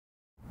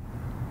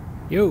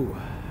Yo,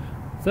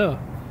 so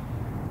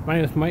my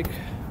name is Mike.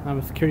 I'm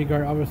a security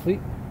guard,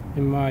 obviously,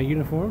 in my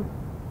uniform.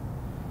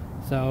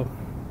 So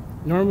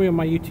normally on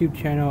my YouTube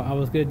channel, I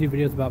was gonna do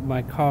videos about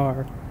my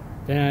car.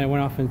 Then I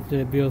went off and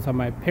did videos on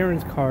my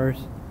parents'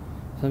 cars.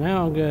 So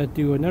now I'm gonna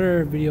do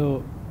another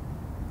video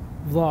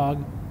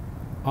vlog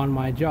on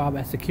my job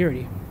as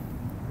security.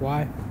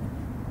 Why?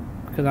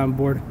 Because I'm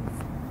bored.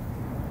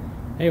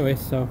 Anyway,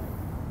 so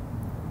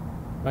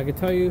I can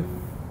tell you,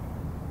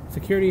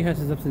 security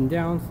has its ups and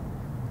downs,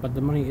 but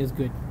the money is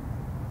good.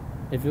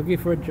 If you're looking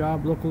for a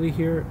job locally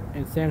here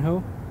in San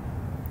Ho,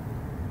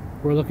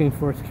 we're looking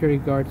for security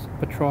guards,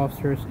 patrol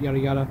officers, yada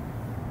yada.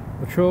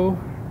 Patrol,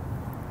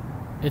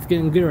 it's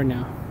getting good right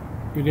now.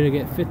 You're gonna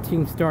get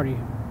 15 starting,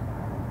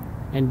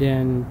 and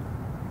then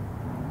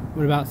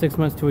in about 6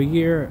 months to a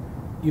year,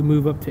 you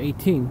move up to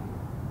 18.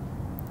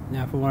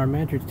 Now, from what our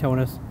manager's telling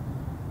us,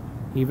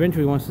 he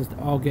eventually wants us to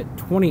all get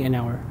 20 an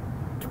hour,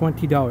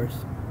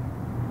 $20.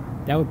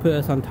 That would put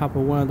us on top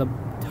of one of the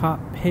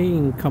top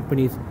paying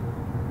companies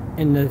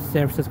in the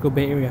San Francisco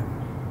Bay Area.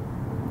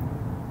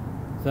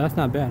 So that's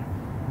not bad.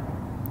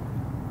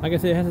 Like I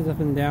said, it has its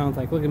ups and downs.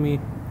 Like, look at me.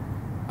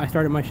 I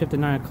started my shift at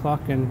 9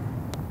 o'clock and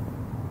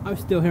I'm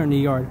still here in the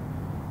yard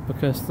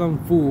because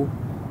some fool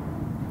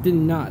did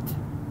not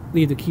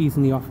leave the keys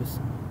in the office.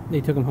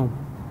 They took them home.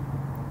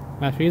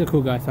 Actually, he's a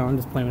cool guy, so I'm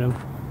just playing with him.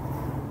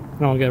 I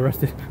don't want to get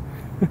arrested.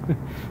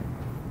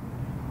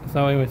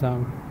 So anyways,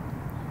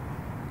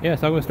 yeah,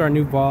 so I'm going to start a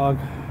new vlog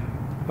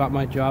about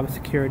my job as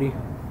security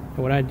and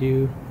what I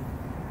do,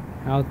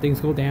 how things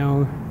go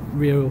down,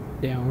 real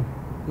down,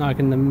 not like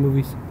in the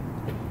movies,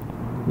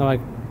 not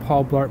like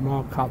Paul Blart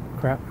Mall cop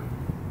crap.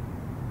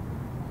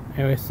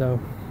 Anyway, so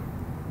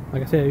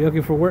like I said, if you're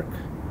looking for work,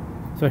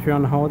 especially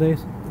on the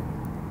holidays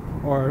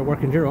or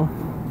work in general,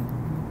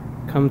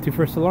 come to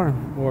First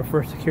Alarm or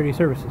First Security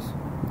Services.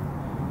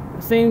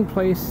 Same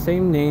place,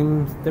 same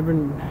names,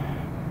 different,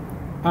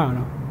 I don't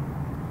know.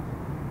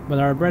 But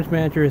our branch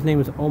manager, his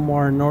name is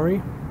Omar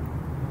Nori.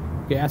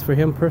 You can ask for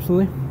him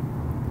personally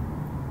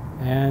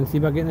and see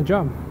about getting a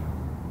job.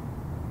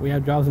 We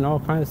have jobs in all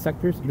kinds of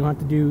sectors. You don't have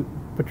to do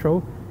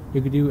patrol.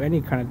 You could do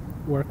any kind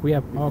of work. We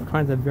have all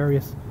kinds of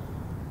various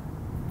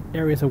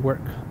areas of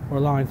work or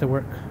lines of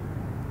work.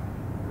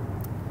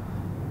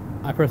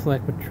 I personally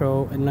like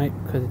patrol at night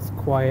because it's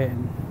quiet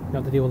and you don't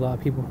have to deal with a lot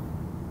of people.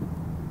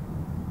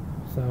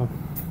 So,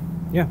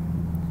 yeah.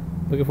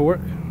 Looking for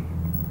work?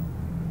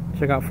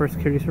 Check out First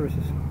Security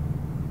Services.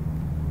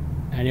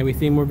 And you'll be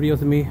seeing more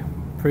videos of me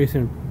pretty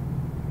soon.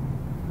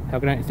 Have a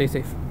good night and stay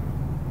safe.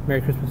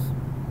 Merry Christmas.